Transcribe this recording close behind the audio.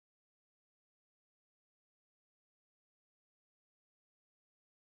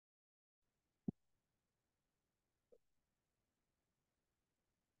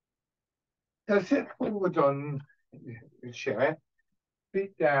So sit forward on your chair,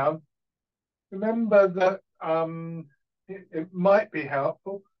 feet down. Remember that it might be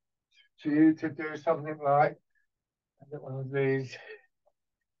helpful to you to do something like one of these,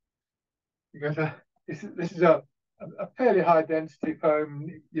 because this is a fairly high density foam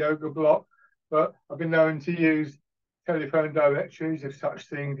yoga block, but I've been known to use telephone directories if such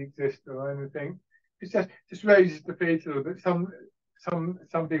things exist or anything. It's just raises the feet a little bit.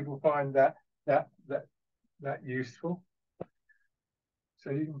 Some people find that useful. So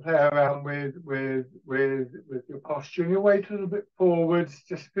you can play around with your posture, and you wait a little bit forwards,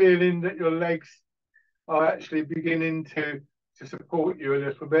 just feeling that your legs are actually beginning to support you a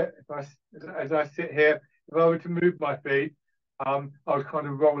little bit. As I sit here, if I were to move my feet, I would kind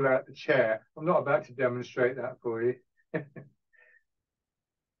of roll out the chair. I'm not about to demonstrate that for you.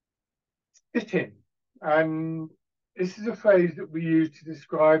 Sit in, and this is a phrase that we use to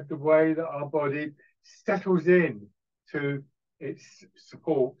describe the way that our body settles in to its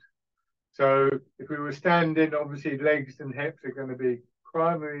support. So if we were standing, obviously legs and hips are going to be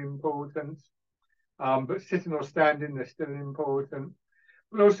primary importance, but sitting or standing, they're still important.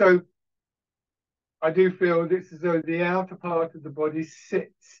 But also, I do feel this is though the outer part of the body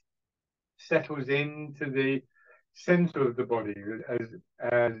settles into the center of the body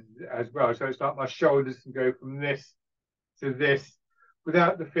as well. So it's like my shoulders can go from this to this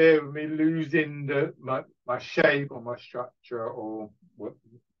without the fear of me losing my shape or my structure or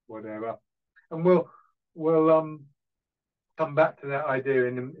whatever. And we'll come back to that idea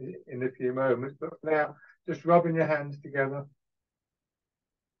in a few moments. But for now, just rubbing your hands together,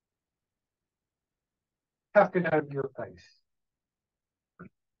 tapping over your face.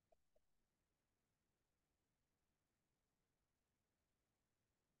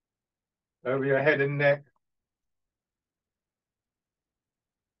 Over your head and neck.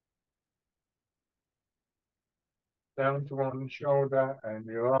 Down to one shoulder and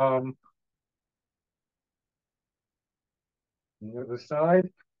your arm. On the other side.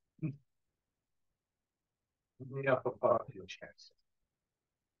 The upper part of your chest.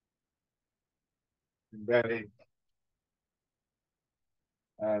 Belly.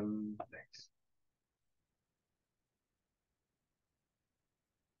 And legs.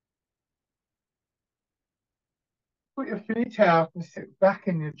 Put your feet out and sit back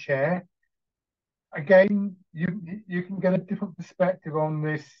in your chair. Again, you can get a different perspective on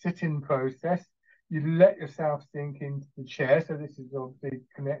this sitting process. You let yourself sink into the chair. So this is obviously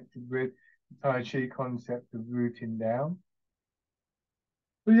connected with the Tai Chi concept of rooting down.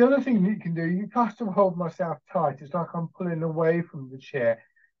 But the other thing that you can do, you have to hold myself tight. It's like I'm pulling away from the chair.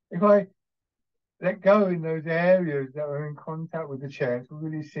 If I let go in those areas that are in contact with the chair to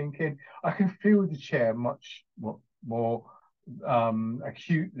really sink in, I can feel the chair much more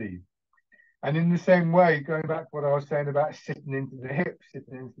acutely. And in the same way, going back to what I was saying about sitting into the hips,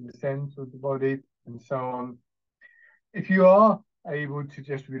 sitting into the center of the body, and so on, if you are able to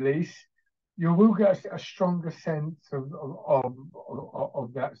just release, you will get a stronger sense of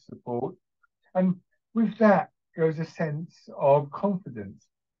that support. And with that goes a sense of confidence.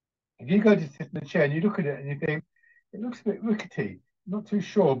 If you go to sit in the chair and you look at it and you think, it looks a bit rickety, not too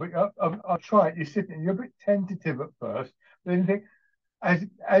sure, but I'll try it. You sit and you're a bit tentative at first, but then you think,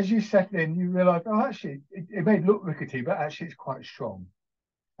 as you settle in, you realise, oh, actually, it may look rickety, but actually it's quite strong.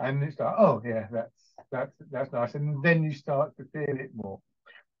 And it's like, oh yeah, that's nice. And then you start to feel it more.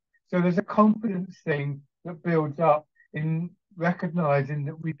 So there's a confidence thing that builds up in recognizing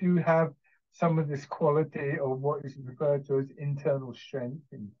that we do have some of this quality of what is referred to as internal strength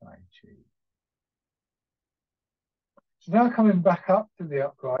in Tai Chi. So now coming back up to the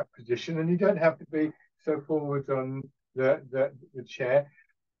upright position, and you don't have to be so forward on the chair.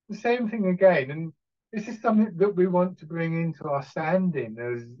 The same thing again, and this is something that we want to bring into our standing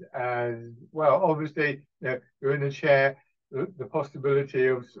as well. Obviously, you're in a chair. The possibility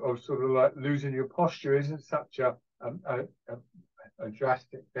of sort of like losing your posture isn't such a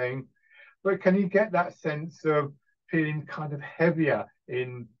drastic thing, but can you get that sense of feeling kind of heavier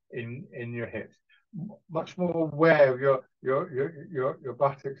in your hips, much more aware of your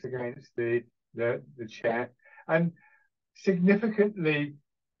buttocks against the chair, and significantly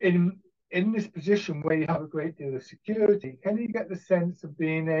in this position where you have a great deal of security, can you get the sense of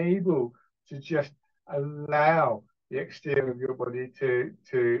being able to just allow the exterior of your body to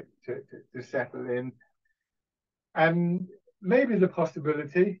settle in? And maybe the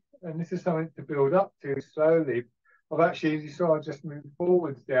possibility, and this is something to build up to slowly, of actually, as you saw, I just moved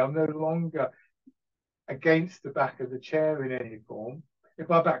forwards down, no longer against the back of the chair in any form. If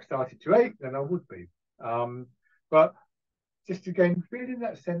my back started to ache, then I would be. But just again, feeling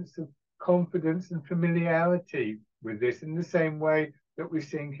that sense of confidence and familiarity with this in the same way that we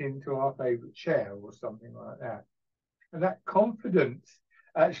sink into our favorite chair or something like that. And that confidence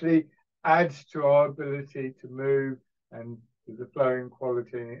actually adds to our ability to move and to the flowing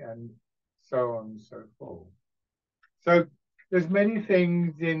quality and so on and so forth. So there's many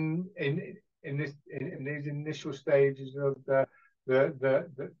things in these initial stages of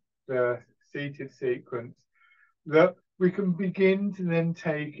the seated sequence that we can begin to then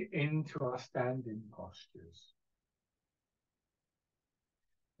take into our standing postures.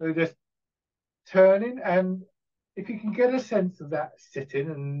 So just turning, and if you can get a sense of that sitting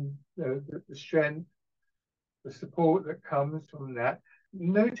and the strength, the support that comes from that,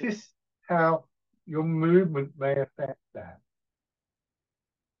 notice how your movement may affect that.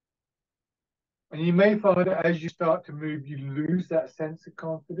 And you may find that as you start to move, you lose that sense of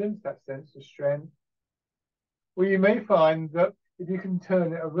confidence, that sense of strength. Or you may find that if you can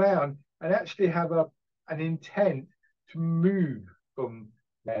turn it around and actually have an intent to move from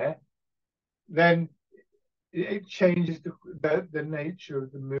there, then it changes the nature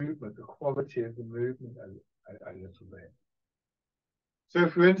of the movement, the quality of the movement a little bit. So,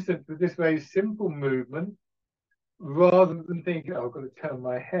 for instance, with this very simple movement, rather than thinking, oh, I've got to turn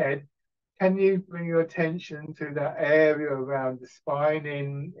my head, can you bring your attention to that area around the spine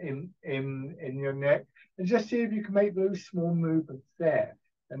in your neck, and just see if you can make those small movements there,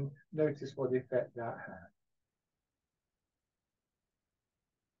 and notice what effect that has.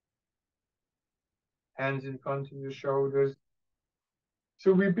 Hands in front of your shoulders.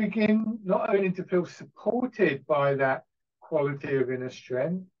 So we begin not only to feel supported by that quality of inner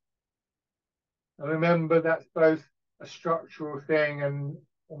strength, and remember that's both a structural thing and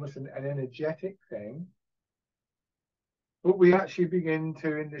almost an energetic thing, but we actually begin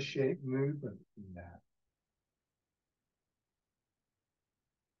to initiate movement from that.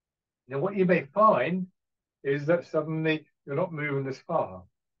 Now, what you may find is that suddenly you're not moving as far,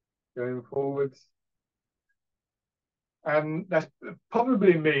 going forwards. And that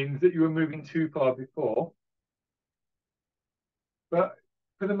probably means that you were moving too far before. But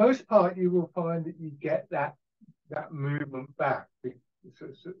for the most part, you will find that you get that movement back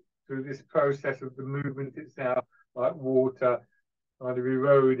through this process of the movement itself, like water kind of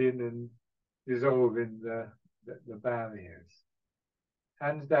eroding and dissolving the barriers.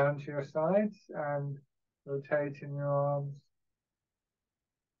 Hands down to your sides and rotating your arms.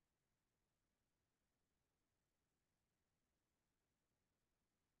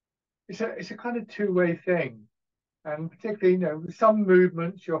 It's a kind of two-way thing. And particularly, with some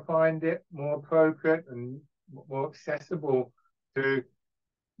movements, you'll find it more appropriate and more accessible to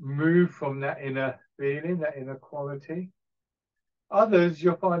move from that inner feeling, that inner quality. Others,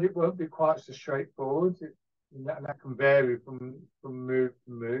 you'll find it won't be quite so straightforward. That can vary from move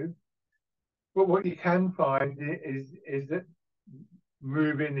to move. But what you can find is that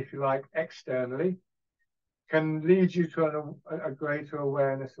moving, if you like, externally can lead you to a greater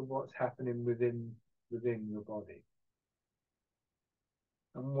awareness of what's happening within your body.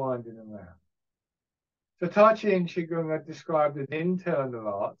 And winding around. So Tai Chi and Qigong are described as internal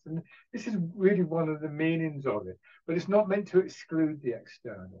arts, and this is really one of the meanings of it, but it's not meant to exclude the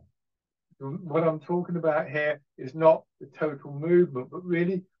external. What I'm talking about here is not the total movement, but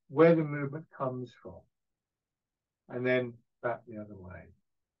really where the movement comes from, and then back the other way.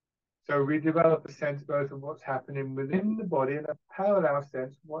 So we develop a sense both of what's happening within the body and a parallel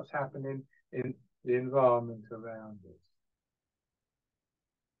sense of what's happening in the environment around us.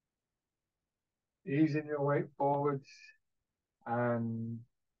 Easing your weight forwards and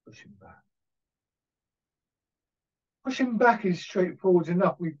pushing back. Pushing back is straightforward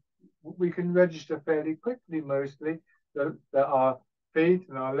enough. We can register fairly quickly mostly that our feet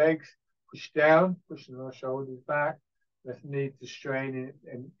and our legs push down, pushing our shoulders back. Less need to strain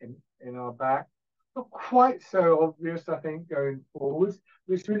in our back. Not quite so obvious, I think, going forwards,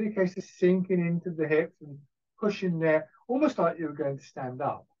 but it's really a case of sinking into the hips and pushing there, almost like you're going to stand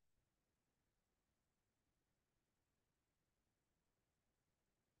up.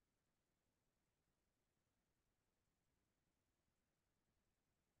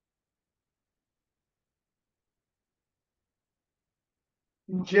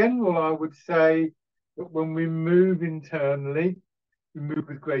 In general, I would say that when we move internally, we move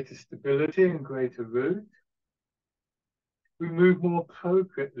with greater stability and greater root. We move more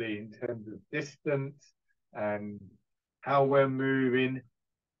appropriately in terms of distance and how we're moving,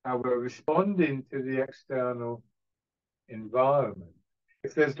 how we're responding to the external environment.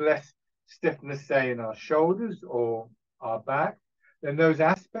 If there's less stiffness, say, in our shoulders or our back, then those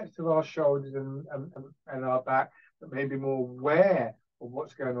aspects of our shoulders and our back that may be more aware of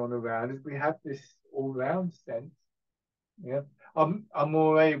what's going on around us. We have this all-round sense. Yeah, I'm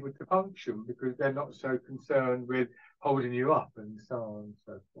more able to function because they're not so concerned with holding you up and so on and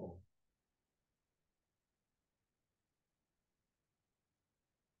so forth.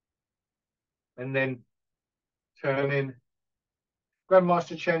 And then turning,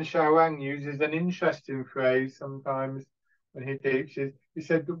 Grandmaster Chen Xiaowang uses an interesting phrase sometimes when he teaches. He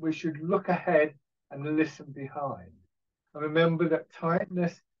said that we should look ahead and listen behind. And remember that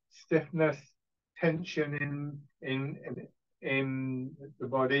tightness, stiffness, tension in the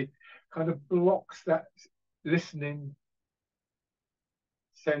body kind of blocks that listening,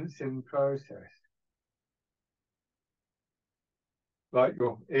 sensing process. Like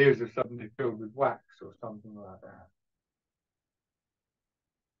your ears are suddenly filled with wax or something like that.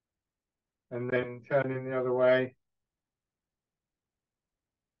 And then turning the other way.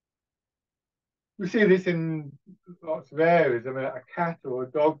 We see this in lots of areas. I mean, a cat or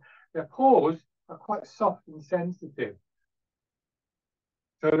a dog, their paws are quite soft and sensitive,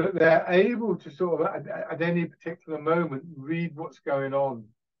 so that they're able to sort of, at any particular moment, read what's going on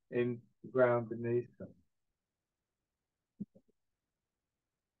in the ground beneath them.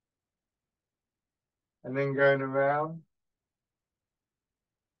 And then going around.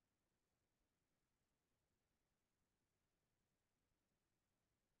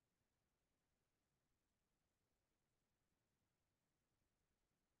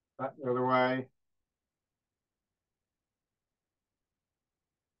 Back the other way.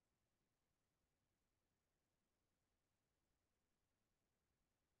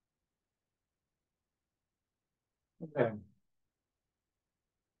 And then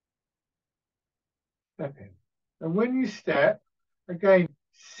step in. And when you step, again,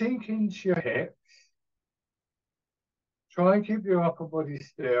 sink into your hips. Try and keep your upper body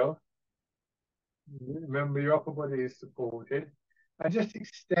still. Remember, your upper body is supported. And just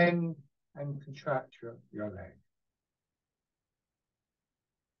extend and contract your leg.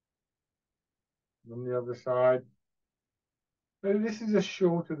 On the other side. So this is a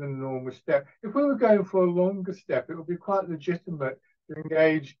shorter than normal step. If we were going for a longer step, it would be quite legitimate to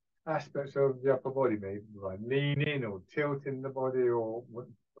engage aspects of the upper body, maybe by leaning or tilting the body or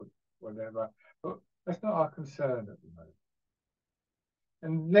whatever. But that's not our concern at the moment.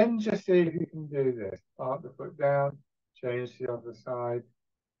 And then just see if you can do this. Plant the foot down, change to the other side.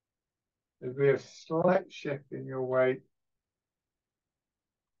 There'll be a slight shift in your weight.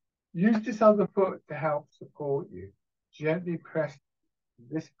 Use this other foot to help support you. Gently press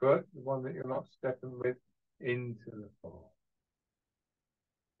this foot, the one that you're not stepping with, into the floor.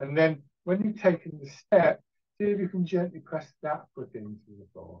 And then when you've taken the step, see if you can gently press that foot into the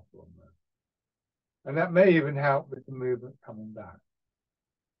floor for a moment. And that may even help with the movement coming back.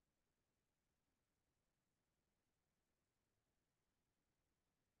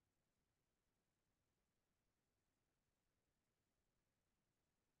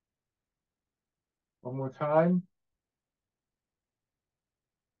 One more time.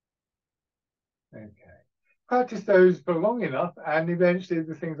 Okay. Practice those for long enough, and eventually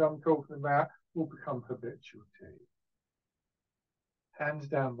the things I'm talking about will become habitual to you. Hands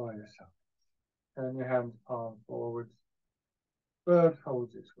down by your side. Turn your hands palm forwards. Bird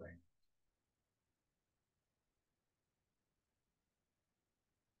folds its wings.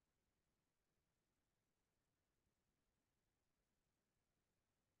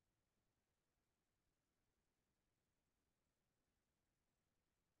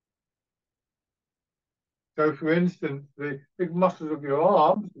 So, for instance, the big muscles of your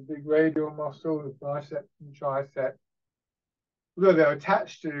arms, the big radial muscle, the biceps and tricep, although they're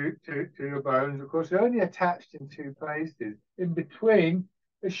attached to your bones, of course, they're only attached in two places. In between,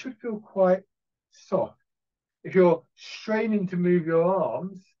 they should feel quite soft. If you're straining to move your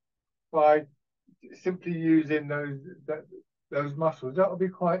arms by simply using those muscles, that will be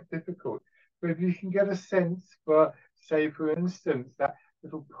quite difficult. But if you can get a sense for, say, for instance, that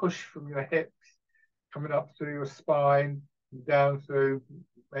little push from your hips coming up through your spine, down through,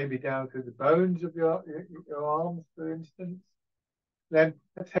 maybe down through the bones of your arms, for instance, then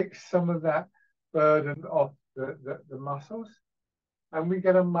it takes some of that burden off the muscles. And we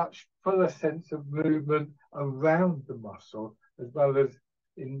get a much fuller sense of movement around the muscle as well as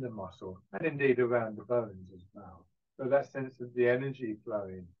in the muscle, and indeed around the bones as well. So that sense of the energy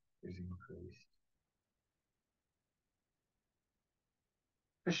flowing is increased.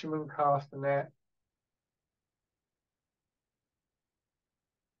 Fisherman cast a net.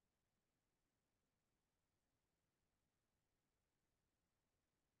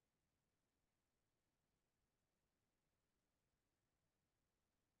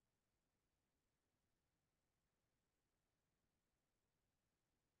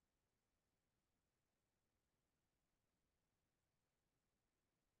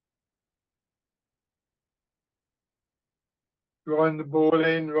 drawing the ball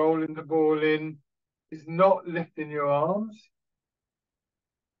in, rolling the ball in, is not lifting your arms.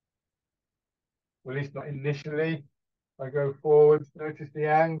 Well, at least not initially. I go forwards, notice the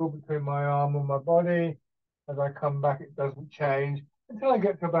angle between my arm and my body. As I come back, it doesn't change until I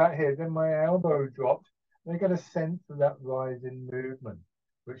get to about here. Then my elbow drops, and I get a sense of that rise in movement,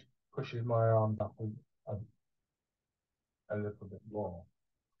 which pushes my arms up a little bit more.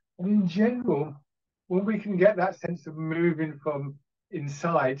 And in general, when we can get that sense of moving from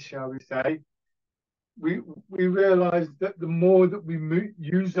inside, shall we say, we realize that the more that we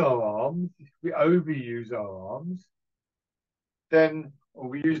use our arms, if we overuse our arms, then, or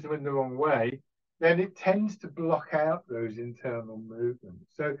we use them in the wrong way, then it tends to block out those internal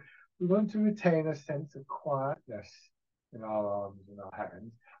movements. So we want to retain a sense of quietness in our arms and our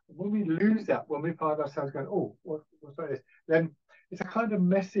hands. When we lose that, when we find ourselves going, oh, what's like this? Then it's a kind of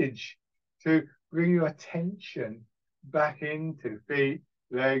message to bring your attention back into feet,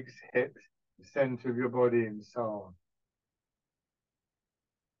 legs, hips, the center of your body, and so on.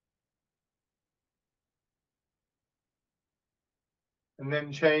 And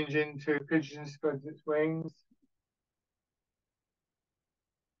then change into pigeon spreads its wings.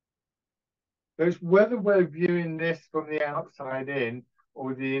 So it's whether we're viewing this from the outside in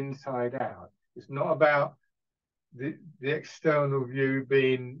or the inside out. It's not about the external view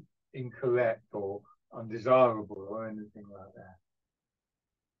being incorrect or undesirable or anything like that.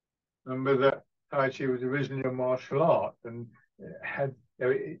 Remember that Tai Chi was originally a martial art, and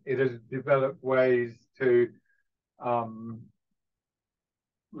it has developed ways to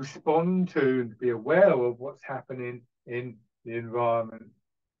respond to and be aware of what's happening in the environment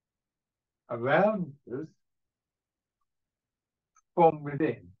around us from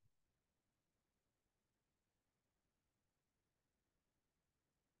within.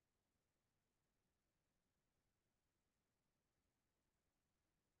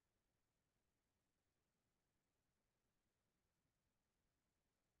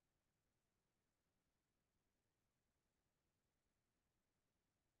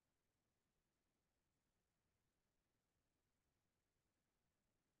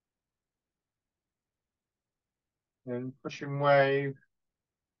 And pushing wave.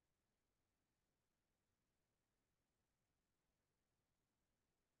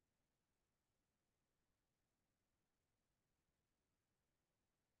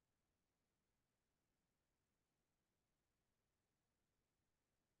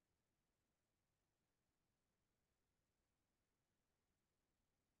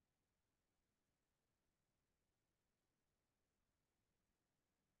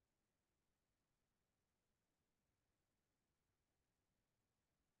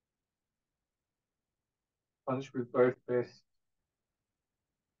 Punch with both fists.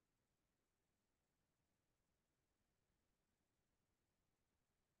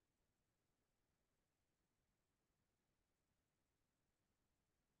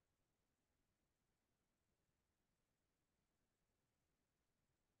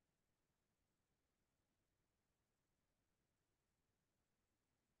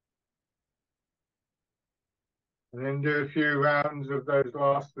 And then do a few rounds of those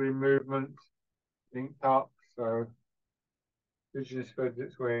last three movements linked up. So pigeon spreads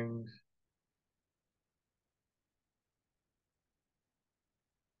its wings.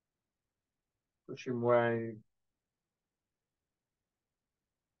 Pushing wave.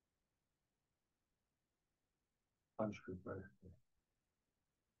 Punch with both fists.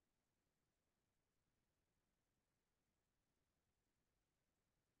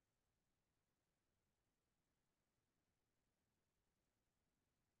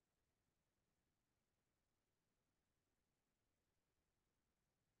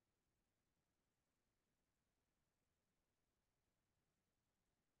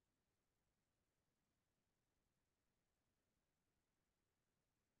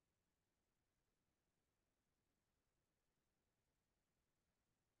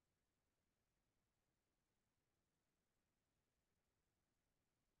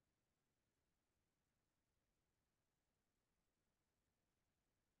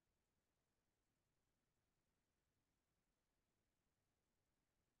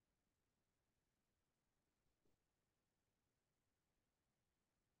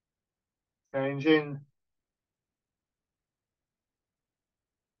 Changing.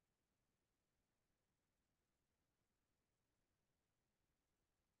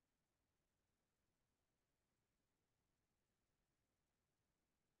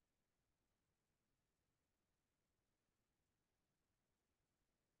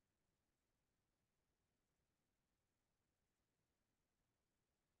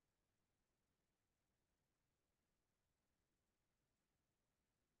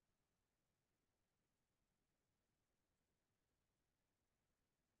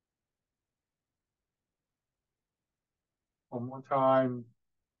 One more time.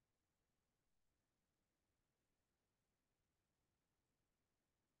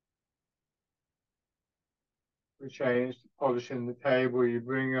 We change to polishing the table. You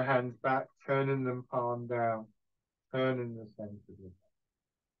bring your hands back, turning them palm down, turning the center of the head.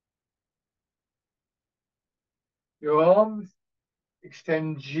 Your arms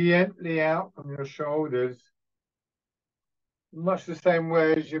extend gently out from your shoulders, much the same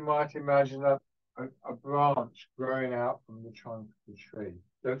way as you might imagine a branch growing out from the trunk of the tree.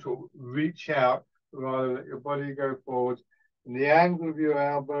 Don't sort of reach out, rather let your body go forward, and the angle of your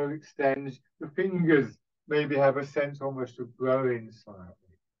elbow extends. The fingers maybe have a sense almost of growing slightly.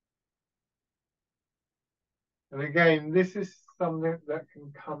 And again, this is something that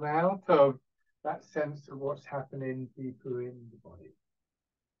can come out of that sense of what's happening deeper in the body.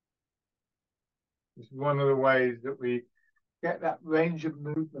 It's one of the ways that we get that range of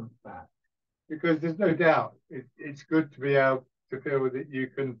movement back, because there's no doubt it's good to be able to feel that you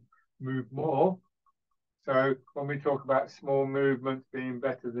can move more. So when we talk about small movements being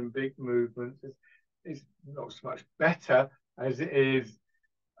better than big movements, it's not so much better as it is.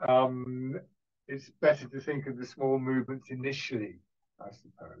 It's better to think of the small movements initially, I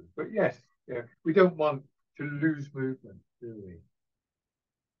suppose. But yes, yeah, we don't want to lose movement, do we?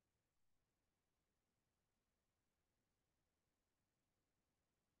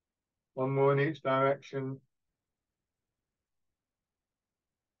 One more in each direction.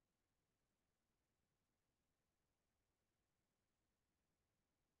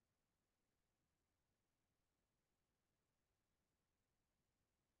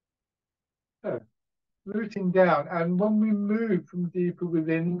 So, rooting down. And when we move from deeper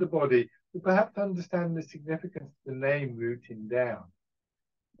within the body, we perhaps understand the significance of the name rooting down.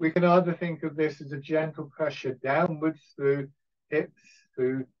 We can either think of this as a gentle pressure downwards through hips,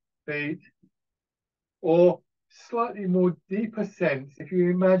 through feet, or slightly more deeper sense. If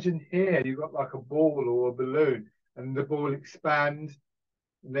you imagine here, you've got like a ball or a balloon, and the ball expands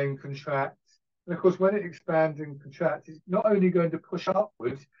and then contracts. And of course, when it expands and contracts, it's not only going to push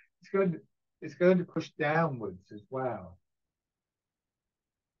upwards, it's going to push downwards as well.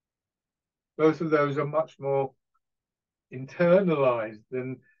 Both of those are much more internalized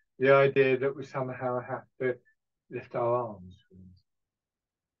than the idea that we somehow have to lift our arms.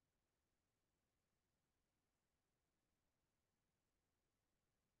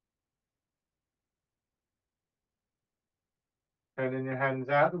 Turning your hands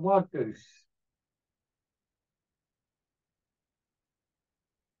out, the wild goose.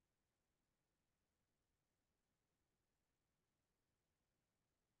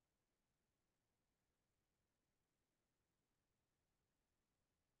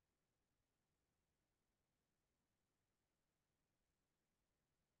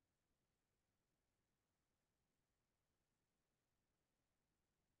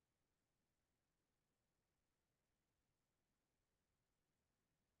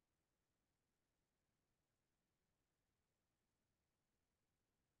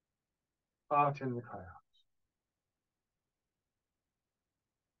 Heart in the cloud.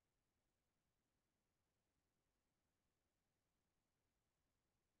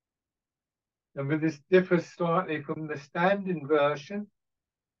 And with this differs slightly from the standing version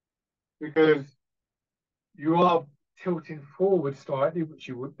because you are tilting forward slightly, which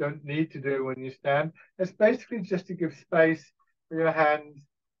you don't need to do when you stand. It's basically just to give space for your hands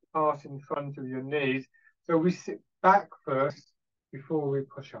to pass in front of your knees. So we sit back first before we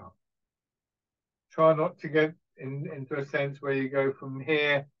push up. Try not to get into a sense where you go from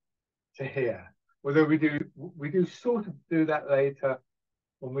here to here. Although we do sort of do that later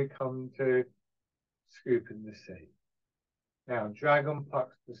when we come to scoop in the sea. Now, dragon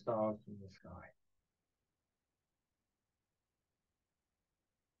plucks the stars from the sky.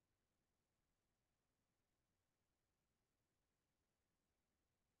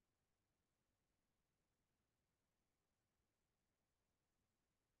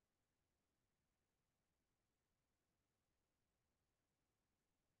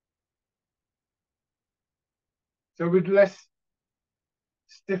 So with less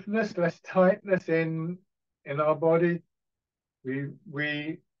stiffness, less tightness in our body,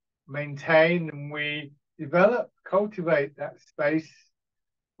 we maintain and we develop, cultivate that space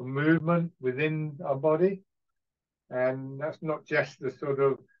for movement within our body. And that's not just the sort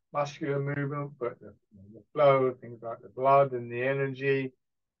of muscular movement, but the flow of things like the blood and the energy,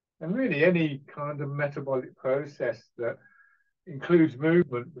 and really any kind of metabolic process that includes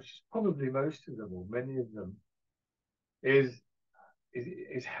movement, which is probably most of them or many of them, is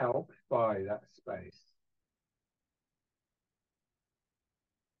helped by that space.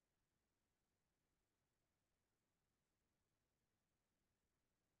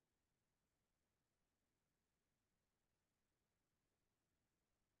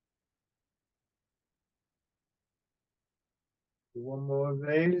 Do one more of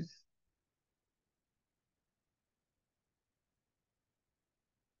these.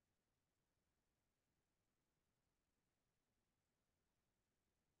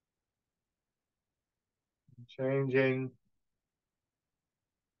 Changing.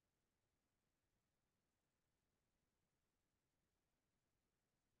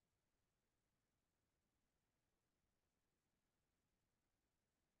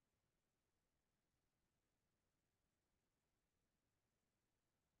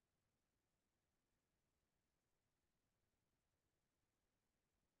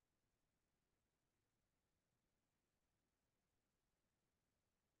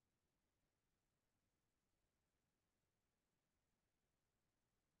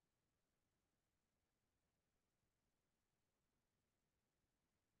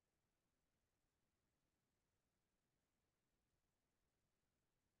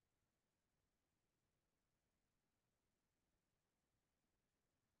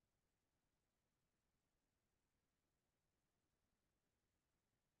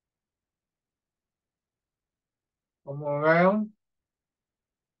 One more round.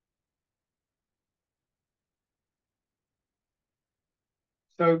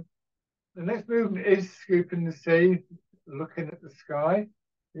 So the next movement is scooping the sea, looking at the sky.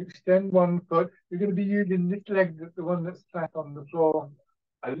 You extend one foot. You're going to be using this leg, the one that's flat on the floor,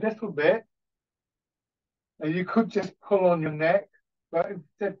 a little bit. And you could just pull on your neck, but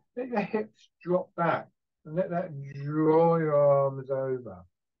instead let your hips drop back and let that draw your arms over.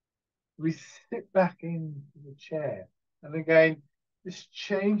 We sit back into the chair. And again, this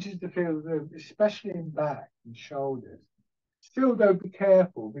changes the feel, especially in back and shoulders. Still, though, be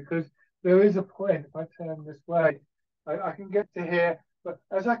careful because there is a point. If I turn this way, I can get to here. But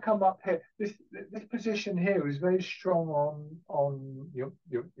as I come up here, this position here is very strong on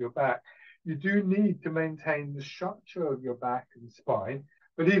your back. You do need to maintain the structure of your back and spine,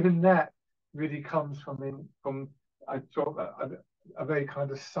 but even that really comes from a sort of a very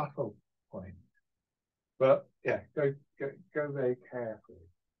kind of subtle point. But yeah, go very carefully.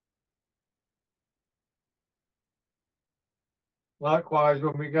 Likewise,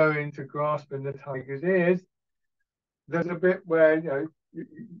 when we go into grasping the tiger's ears, there's a bit where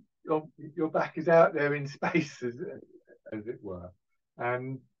your back is out there in space, as it were,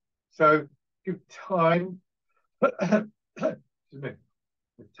 and so give time. Excuse me.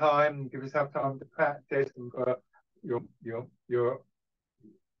 Time, give yourself time to practice and for your your your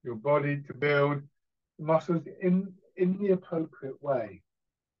your body to build muscles in the appropriate way.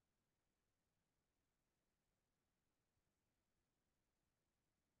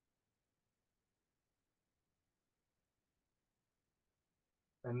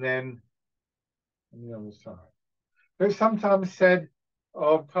 And then on the other side. It's sometimes said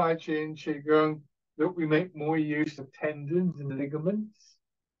of Tai Chi and Qigong that we make more use of tendons and ligaments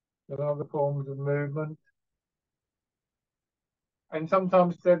than other forms of movement. And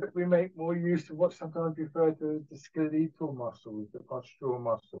sometimes said that we make more use of what's sometimes referred to as the skeletal muscles, the postural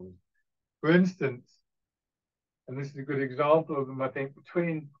muscles. For instance, and this is a good example of them, I think,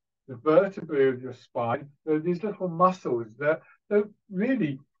 between the vertebrae of your spine, there are these little muscles that don't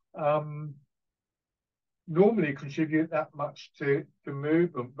really normally contribute that much to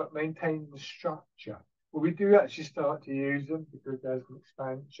movement, but maintain the structure. But we do actually start to use them because there's an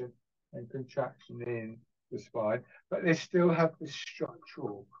expansion and contraction in the spine, but they still have this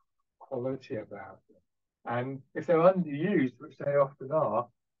structural quality about them. And if they're underused, which they often are,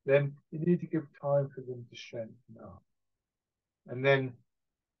 then you need to give time for them to strengthen up. And then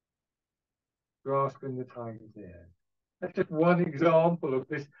grasping the tiger's ear. That's just one example of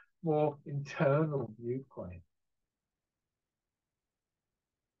this more internal viewpoint.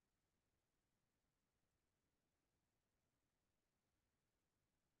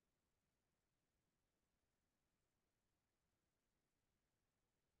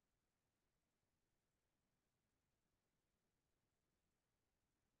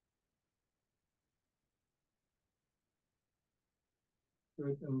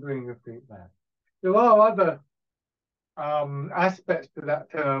 And bring your feet back. There are other aspects to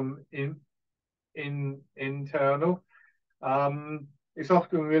that term in internal. It's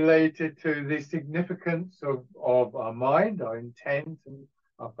often related to the significance of our mind, our intent, and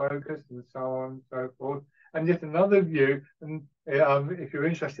our focus, and so on and so forth. And yet another view, and if you're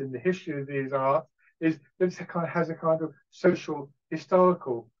interested in the history of these arts, is that it has a kind of social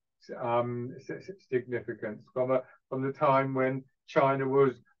historical significance from the time when China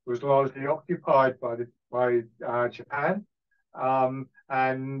was largely occupied by Japan,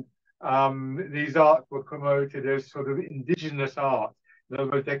 and these arts were promoted as sort of indigenous art. In other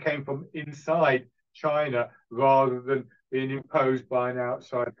words, they came from inside China rather than being imposed by an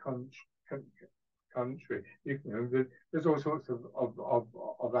outside country. There's all sorts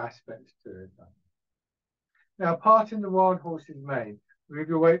of aspects to it. Now, parting the wild horse's mane, move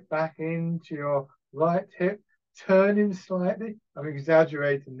your weight back into your right hip, turning slightly. I'm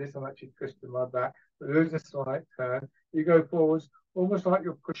exaggerating this, I'm actually twisting my back, but there's a slight turn. You go forwards, almost like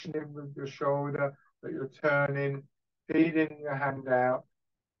you're pushing in with your shoulder, but you're turning, feeding your hand out,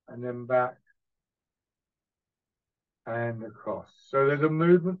 and then back and across. So there's a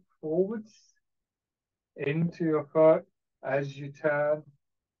movement forwards into your foot as you turn.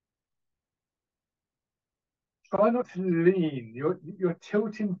 Try not to lean. You're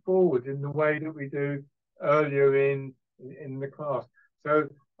tilting forward in the way that we do earlier in the class. So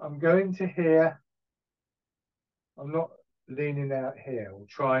I'm going to here. I'm not leaning out here, or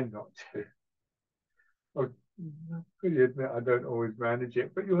trying not to. I fully admit I don't always manage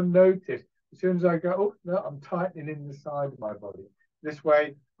it, but you'll notice as soon as I go, oh no, I'm tightening in the side of my body. This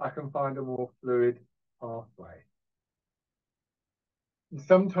way I can find a more fluid pathway. And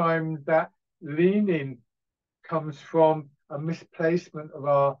sometimes that leaning comes from a misplacement of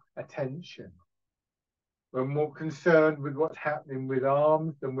our attention. We're more concerned with what's happening with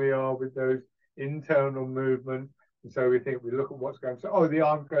arms than we are with those internal movements. And so we think, we look at what's going on. So, oh, the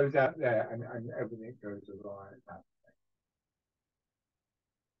arm goes out there and everything goes awry.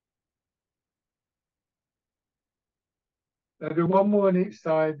 Now do one more on each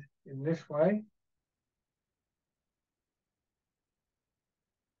side in this way.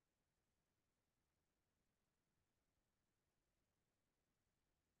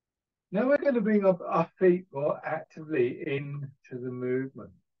 Now we're going to bring up our feet more actively into the movement.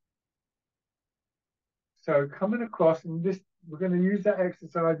 So coming across, and this, we're going to use that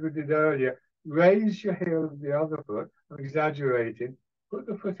exercise we did earlier. Raise your heel of the other foot. I'm exaggerating. Put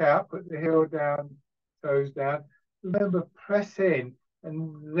the foot out, put the heel down, toes down. Remember, press in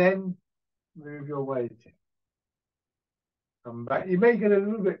and then move your weight in. Come back. You may get a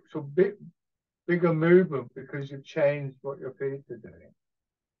little bit bigger movement because you've changed what your feet are doing.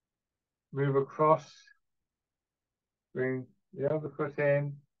 Move across, bring the other foot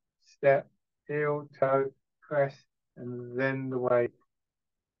in, step, heel, toe, press, and then the weight.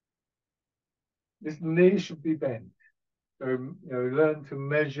 This knee should be bent. So, learn to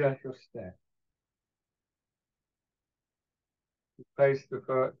measure your step. Place the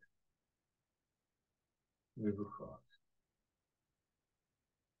foot, move across.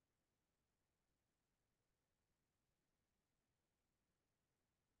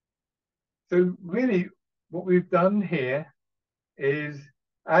 So really what we've done here is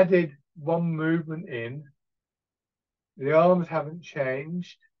added one movement in. The arms haven't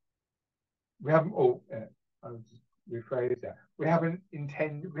changed. We haven't, I'll just rephrase that. We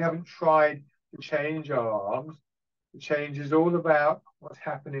haven't tried to change our arms. The change is all about what's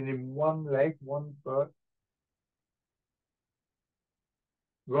happening in one leg, one foot,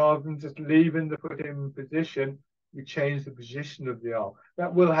 rather than just leaving the foot in position. We change the position of the arm.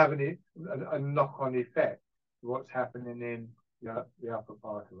 That will have a knock-on effect to what's happening in the upper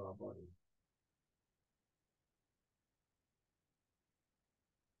part of our body.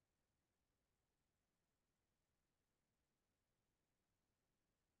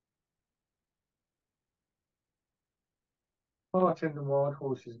 Part in the wild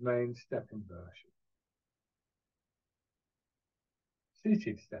horse's mane step inversion.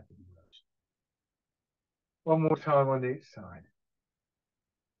 Seated step inversion. One more time on each side.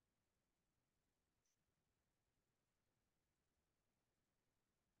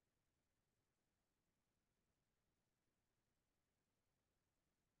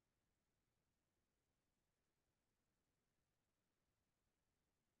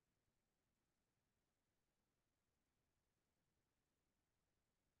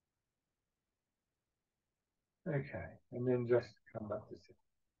 Okay, and then just come back to sit.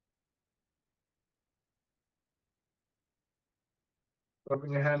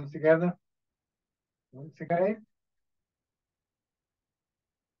 Rubbing your hands together. Once again.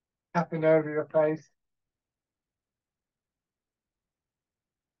 Tapping over your face.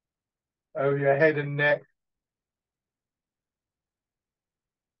 Over your head and neck.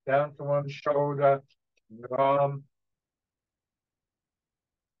 Down to one shoulder, your arm.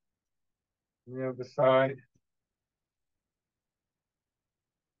 On the other side.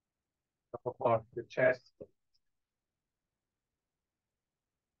 Upper part of the chest.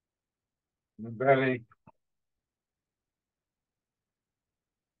 The belly.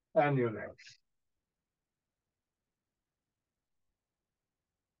 And your legs.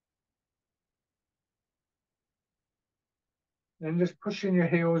 Then just pushing your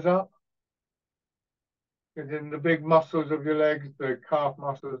heels up. Because in the big muscles of your legs, the calf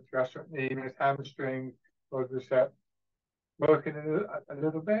muscles, gastrocnemius, hamstrings, quadriceps, working a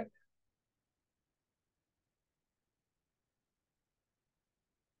little bit.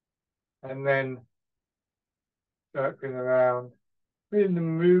 And then circling around, bringing the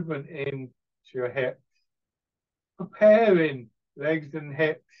movement into your hips, preparing legs and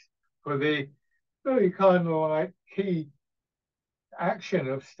hips for the very kind of like key action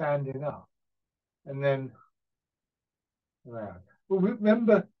of standing up and then around. But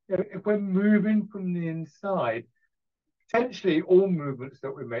remember, if we're moving from the inside, potentially all movements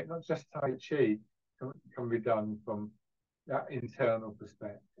that we make, not just Tai Chi, can be done from that internal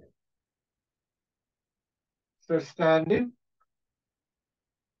perspective. So standing.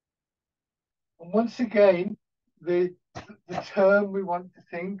 And once again, the term we want to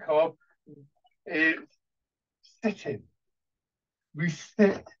think of is sitting. We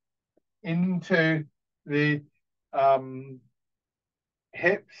sit into the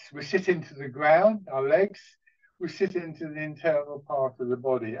hips, we sit into the ground, our legs, we sit into the internal part of the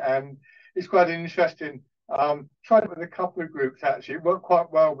body. And it's quite interesting. Tried it with a couple of groups actually. It worked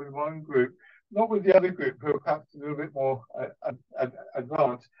quite well with one group, not with the other group who are perhaps a little bit more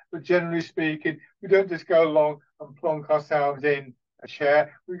advanced. But generally speaking, we don't just go along and plonk ourselves in a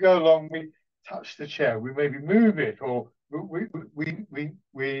chair. We go along, we touch the chair, we maybe move it, or we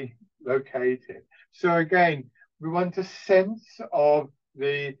locate it. So again, we want a sense of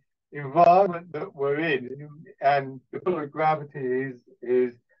the environment that we're in, and the pull of gravity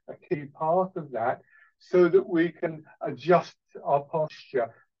is a key part of that, so that we can adjust our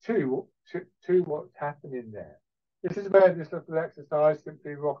posture to what's happening there. This is where this little exercise,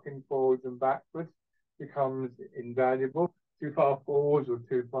 simply rocking forwards and backwards, becomes invaluable. Too far forwards or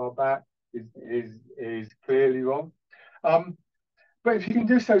too far back is clearly wrong. But if you can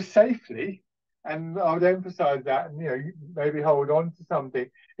do so safely, and I would emphasize that, and you maybe hold on to something.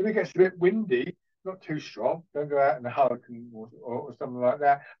 If it gets a bit windy, not too strong, don't go out in a hurricane or something like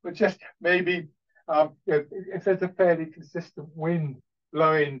that, but just maybe if there's a fairly consistent wind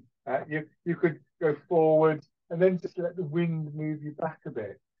blowing at you, you could go forwards and then just let the wind move you back a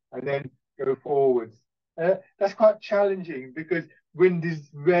bit and then go forwards. That's quite challenging because wind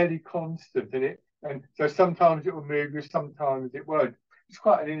is rarely constant and so sometimes it will move you, sometimes it won't. It's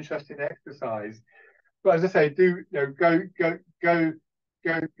quite an interesting exercise. But as I say, go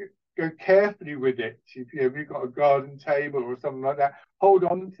carefully with it. If you've got a garden table or something like that, hold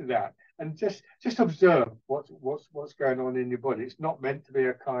on to that and just observe what's going on in your body. It's not meant to be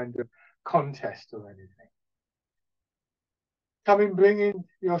a kind of contest or anything. Bringing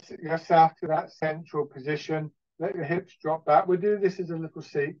yourself to that central position. Let your hips drop back. We'll do this as a little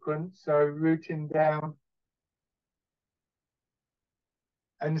sequence. So rooting down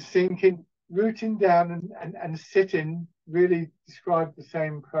and sinking, rooting down and sitting really describe the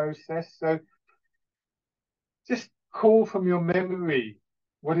same process. So just call from your memory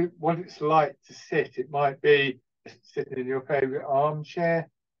what it's like to sit. It might be sitting in your favorite armchair.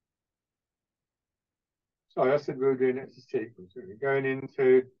 Sorry, I said we were doing it as a sequence. We're going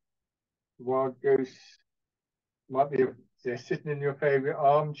into Wild Goose. Might be sitting in your favorite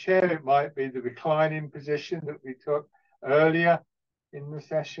armchair. It might be the reclining position that we took earlier in the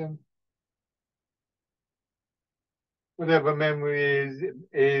session. Whatever memory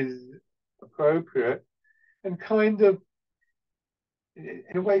is appropriate, and kind of, in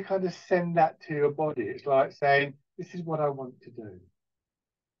a way, kind of send that to your body. It's like saying, "This is what I want to do."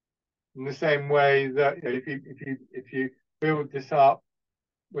 In the same way that if you build this up,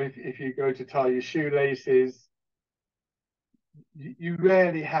 if you go to tie your shoelaces, you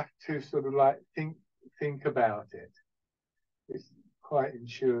rarely have to sort of like think about it. It's quite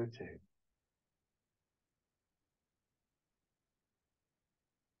intuitive.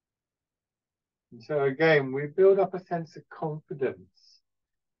 And so again, we build up a sense of confidence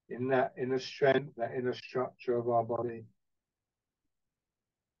in that inner strength, that inner structure of our body.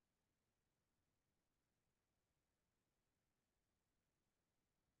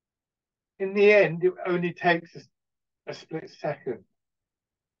 In the end, it only takes a split second.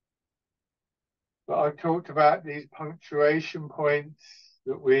 But I talked about these punctuation points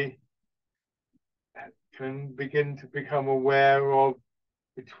that we can begin to become aware of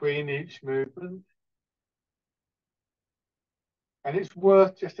between each movement. And it's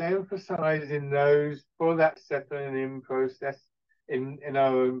worth just emphasizing those for that settling in process in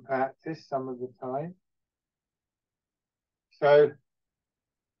our own practice some of the time. So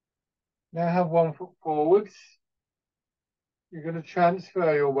now have 1 foot forwards. You're going to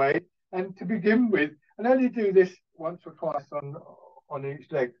transfer your weight. And to begin with, and only do this once or twice on each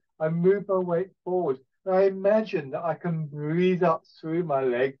leg, I move my weight forward. And I imagine that I can breathe up through my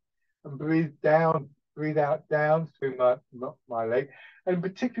leg and breathe out down through my leg. And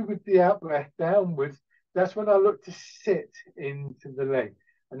particularly with the out breath downwards, that's when I look to sit into the leg.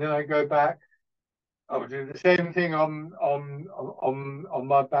 And then I go back. I'll do the same thing on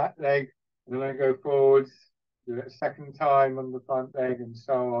my back leg, and then I go forwards, do it a second time on the front leg, and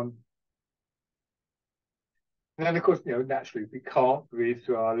so on. And then, of course, naturally we can't breathe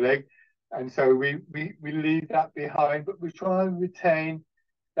through our leg, and so we leave that behind, but we try and retain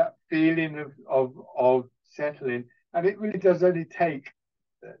that feeling of settling, and it really does only take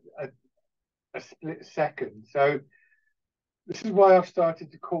a split second. So this is why I've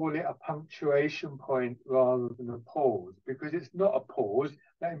started to call it a punctuation point rather than a pause, because it's not a pause.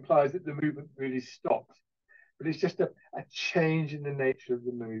 That implies that the movement really stops, but it's just a change in the nature of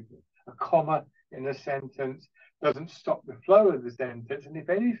the movement. A comma in a sentence doesn't stop the flow of the sentence, and if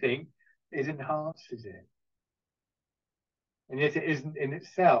anything, it enhances it. And yet it isn't in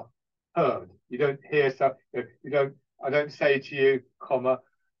itself heard. You don't hear so I don't say to you, comma,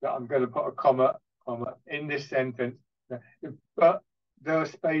 that I'm going to put a comma in this sentence. But there are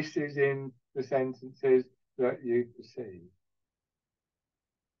spaces in the sentences that you perceive.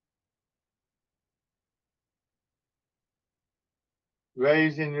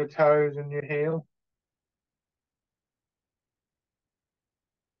 Raising your toes and your heel.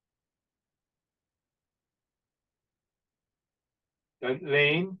 Don't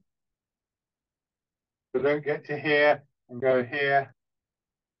lean. So don't get to here and go here.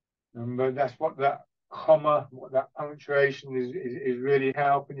 But that's what that comma, what that punctuation is really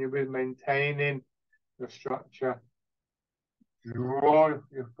helping you with, maintaining the structure. Draw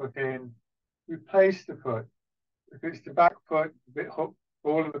your foot in. Replace the foot. If it's the back foot, a bit hooked,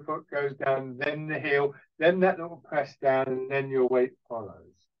 all of the foot goes down, then the heel, then that little press down, and then your weight follows.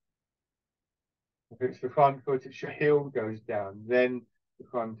 If it's the front foot, it's your heel goes down, then the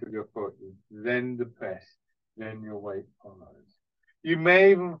front of your foot, then the press, then your weight follows. You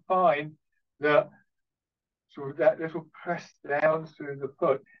may even find that sort of that little press down through the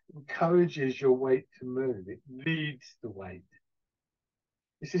foot encourages your weight to move. It leads the weight.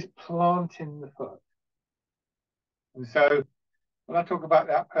 This is planting the foot. And so when I talk about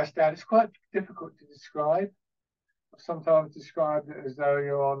that press down, it's quite difficult to describe. I've sometimes described it as though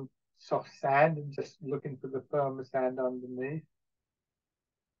you're on soft sand and just looking for the firmer sand underneath.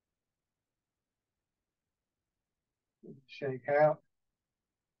 Shake out.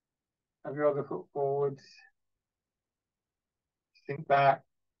 Have your other foot forwards. Sink back.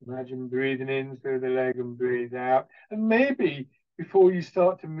 Imagine breathing in through the leg and breathe out. And maybe before you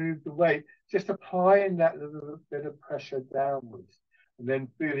start to move the weight, just applying that little bit of pressure downwards and then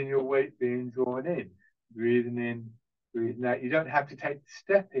feeling your weight being drawn in. Breathing in, breathing out. You don't have to take the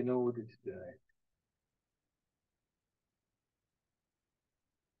step in order to do it.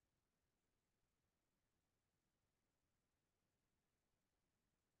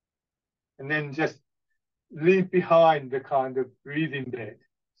 And then just leave behind the kind of breathing bit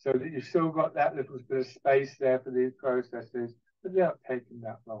so that you've still got that little bit of space there for these processes without taking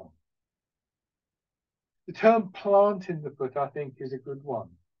that long. The term planting the foot, I think, is a good one.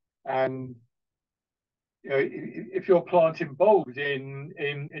 And if you're planting bulbs in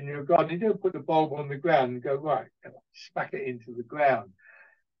your garden, you don't put the bulb on the ground and go, right, smack it into the ground.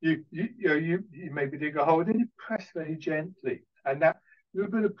 You maybe dig a hole, then you press very gently. And that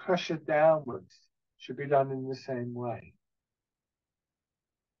little bit of pressure downwards should be done in the same way.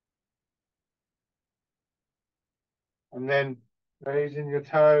 And then raising your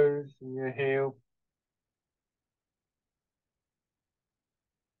toes and your heel.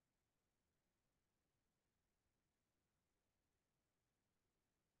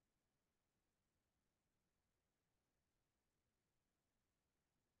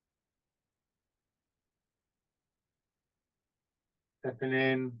 Stepping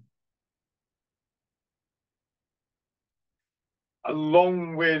in.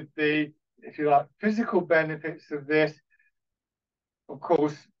 Along with the, if you like, physical benefits of this, of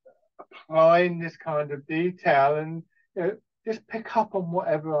course, applying this kind of detail and just pick up on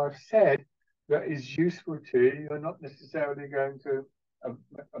whatever I've said that is useful to you. You're not necessarily going to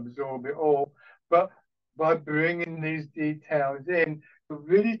absorb it all, but by bringing these details in, you're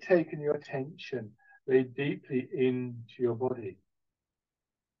really taking your attention very deeply into your body.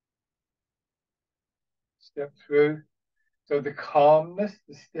 Step through. So the calmness,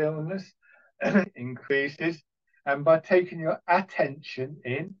 the stillness increases. And by taking your attention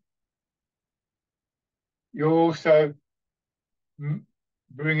in, you're also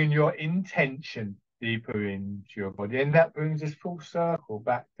bringing your intention deeper into your body. And that brings us full circle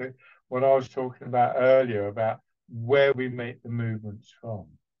back to what I was talking about earlier about where we make the movements from.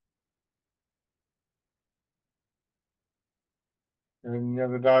 In the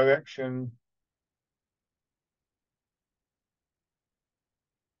other direction.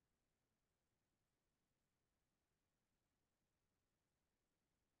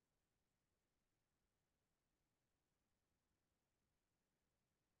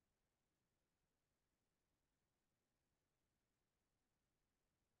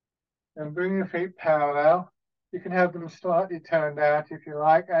 And bring your feet parallel. You can have them slightly turned out if you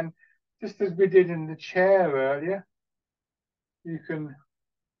like. And just as we did in the chair earlier, you can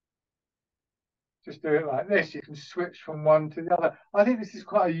just do it like this. You can switch from one to the other. I think this is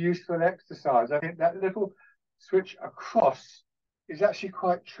quite a useful exercise. I think that little switch across is actually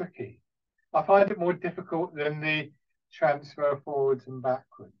quite tricky. I find it more difficult than the transfer forwards and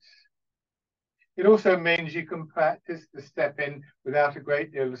backwards. It also means you can practice the step in without a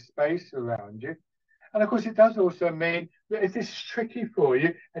great deal of space around you. And of course, it does also mean that if this is tricky for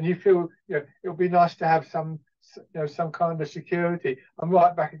you and you feel, it'll be nice to have some kind of security. I'm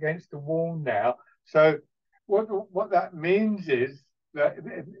right back against the wall now. So what that means is that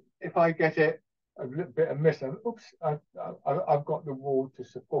if I get it a little bit amiss, and oops, I've got the wall to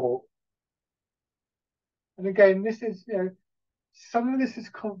support. And again, this is, some of this is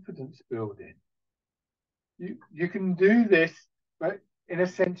confidence building. You can do this, but in a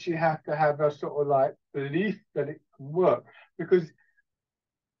sense, you have to have a sort of like belief that it can work, because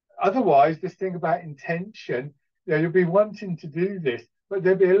otherwise, this thing about intention, you'll be wanting to do this, but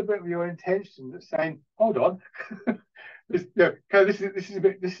there'll be a little bit of your intention that's saying, "Hold on, this is a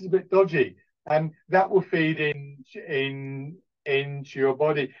bit dodgy," and that will feed into your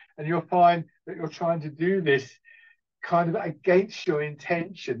body, and you'll find that you're trying to do this kind of against your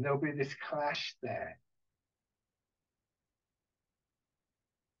intention. There'll be this clash there.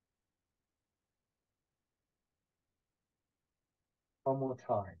 One more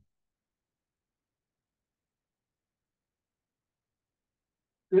time.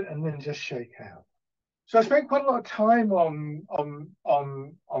 Good, and then just shake out. So I spent quite a lot of time on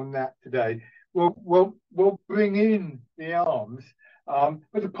that today. We'll bring in the arms,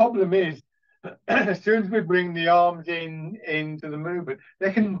 but the problem is, as soon as we bring the arms into the movement,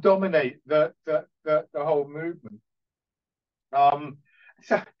 they can dominate the whole movement.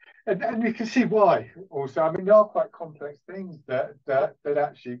 So and you can see why. Also, I mean, there are quite complex things that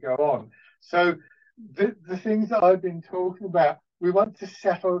actually go on. So the things that I've been talking about, we want to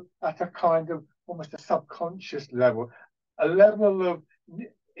settle at a kind of almost a subconscious level, a level of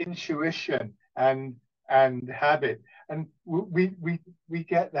intuition and habit, and we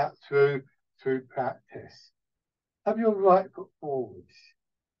get that through practice. Have your right foot forwards,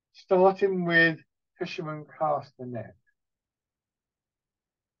 starting with fisherman castanet.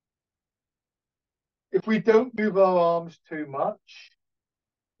 If we don't move our arms too much,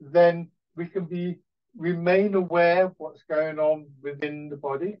 then we can remain aware of what's going on within the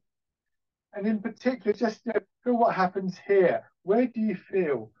body. And in particular, just feel what happens here. Where do you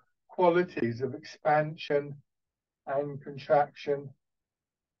feel qualities of expansion and contraction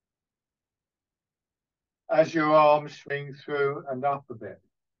as your arms swing through and up a bit?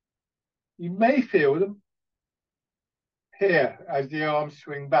 You may feel them here as the arms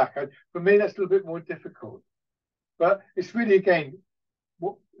swing back. For me, that's a little bit more difficult. But it's really, again,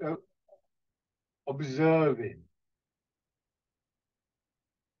 observing.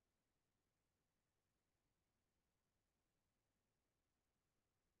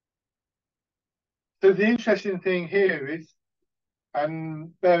 So the interesting thing here is,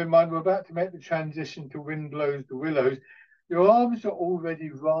 and bear in mind, we're about to make the transition to Wind Blows the Willows, your arms are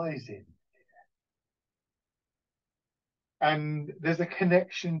already rising. And there's a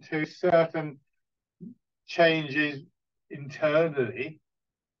connection to certain changes internally.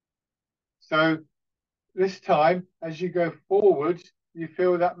 So this time, as you go forward, you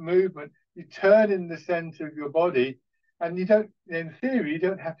feel that movement, you turn in the center of your body, and you don't, in theory, you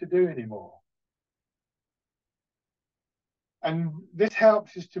don't have to do anymore. And this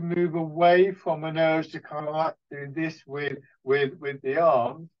helps us to move away from an urge to kind of like do this with the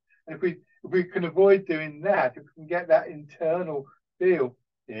arms. And if we can avoid doing that, if we can get that internal feel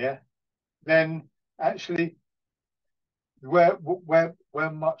here, then actually we're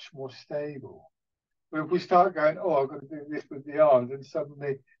much more stable. But if we start going, oh, I've got to do this with the arms, and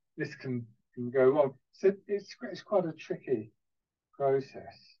suddenly this can go wrong. So it's quite a tricky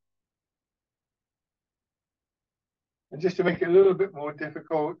process. And just to make it a little bit more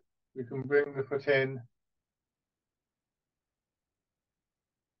difficult, we can bring the foot in.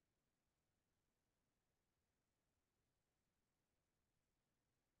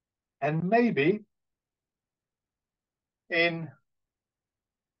 and maybe in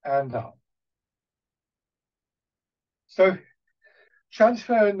and up. So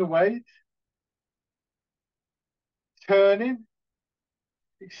transferring the weight, turning,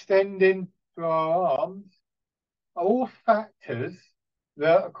 extending through our arms are all factors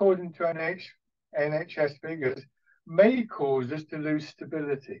that, according to NHS figures, may cause us to lose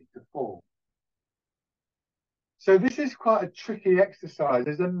stability, to fall. So this is quite a tricky exercise.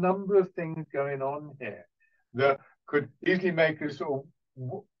 There's a number of things going on here that could easily make us sort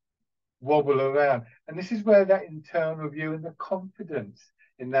of wobble around. And this is where that internal view and the confidence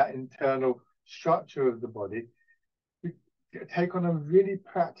in that internal structure of the body take on a really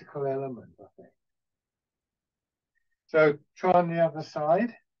practical element, I think. So try on the other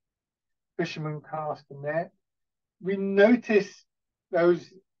side, fisherman cast the net. We notice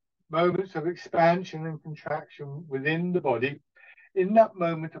those moments of expansion and contraction within the body in that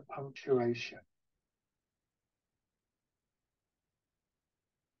moment of punctuation.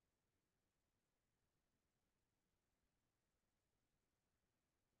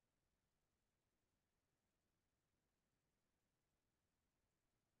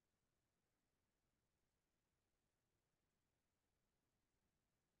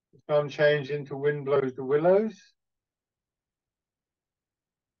 The sun changes into wind blows the willows.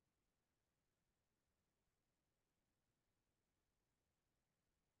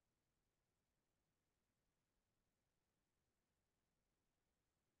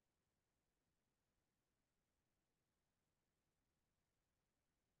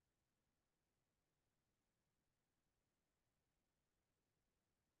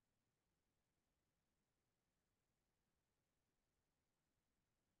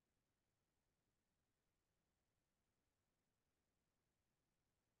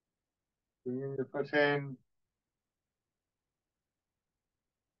 Bringing the foot in.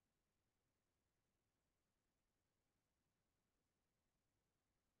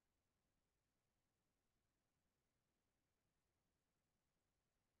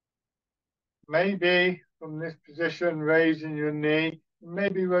 Maybe from this position, raising your knee,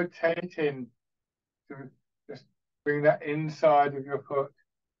 maybe rotating to just bring that inside of your foot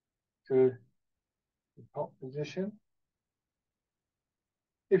to the top position.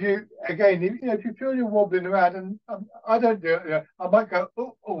 If you, again, if you feel you're wobbling around, and I don't do it, I might go,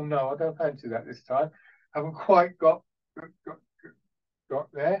 oh no, I don't fancy that this time. Haven't quite got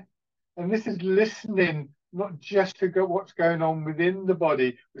there. And this is listening, not just to go what's going on within the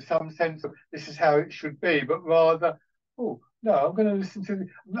body with some sense of this is how it should be, but rather, oh no, I'm going to listen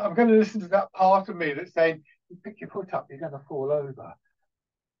to that part of me that's saying, you pick your foot up, you're going to fall over.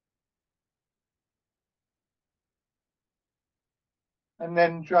 And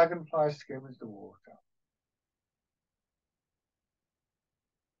then dragonfly skims the water.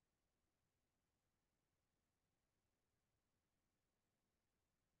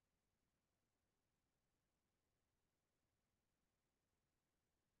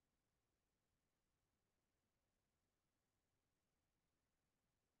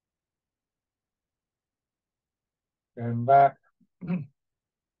 Going back.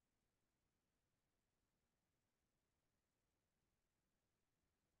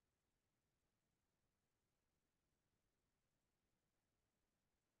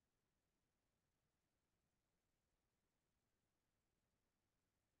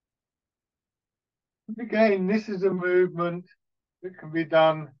 Again, this is a movement that can be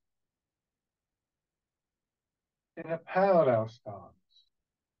done in a parallel stance.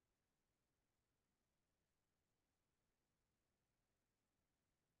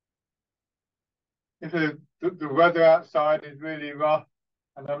 If the weather outside is really rough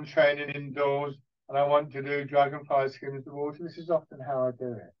and I'm training indoors and I want to do dragonfly skims the water, this is often how I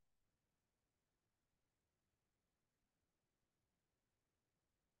do it.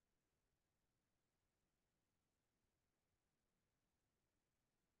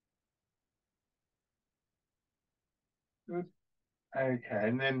 Good. Okay,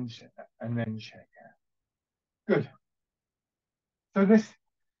 and then check out. Good. So this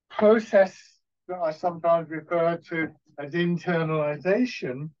process that I sometimes refer to as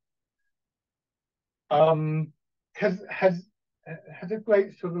internalization has a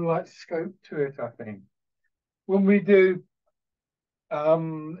great sort of like scope to it, I think. When we do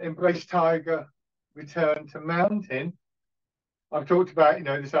embrace tiger, return to mountain, I've talked about,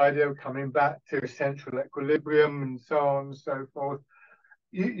 this idea of coming back to central equilibrium and so on and so forth.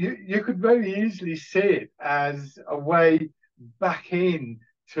 You could very easily see it as a way back in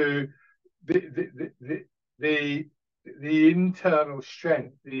to the internal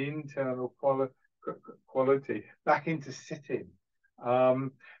strength, the internal quality, back into sitting.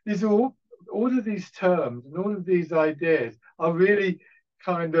 These are all of these terms and all of these ideas are really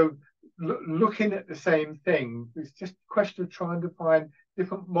kind of looking at the same thing. It's just a question of trying to find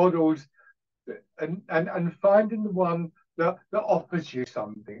different models and finding the one that offers you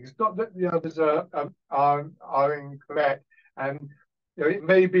something. It's not that the others are incorrect, and you know, it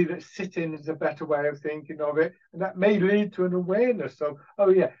may be that sitting is a better way of thinking of it, and that may lead to an awareness of, oh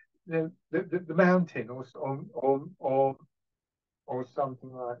yeah, the mountain or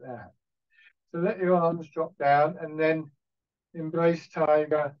something like that. So let your arms drop down, and then embrace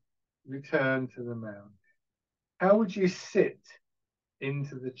tiger, return to the mountain. How would you sit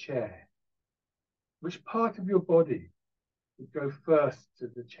into the chair? Which part of your body would go first to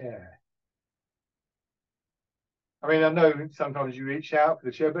the chair? I mean, I know sometimes you reach out for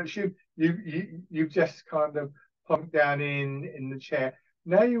the chair, but you've just kind of plunked down in the chair.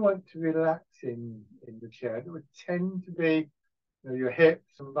 Now you want to relax in the chair. It would tend to be, you know, your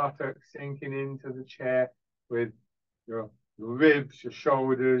hips and buttocks sinking into the chair with your ribs, your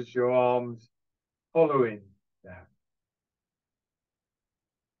shoulders, your arms following that.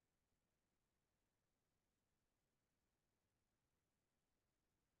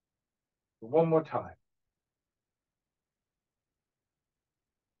 One more time.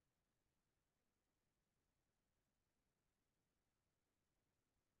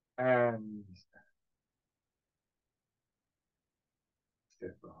 And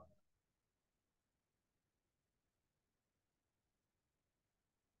step on.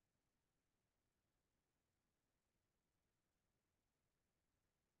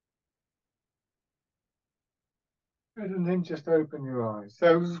 And then just open your eyes.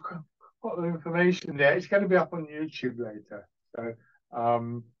 So there's quite a lot of information there. It's going to be up on YouTube later. So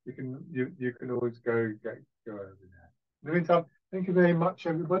you can always go over there. In the meantime, thank you very much,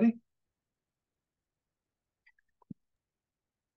 everybody.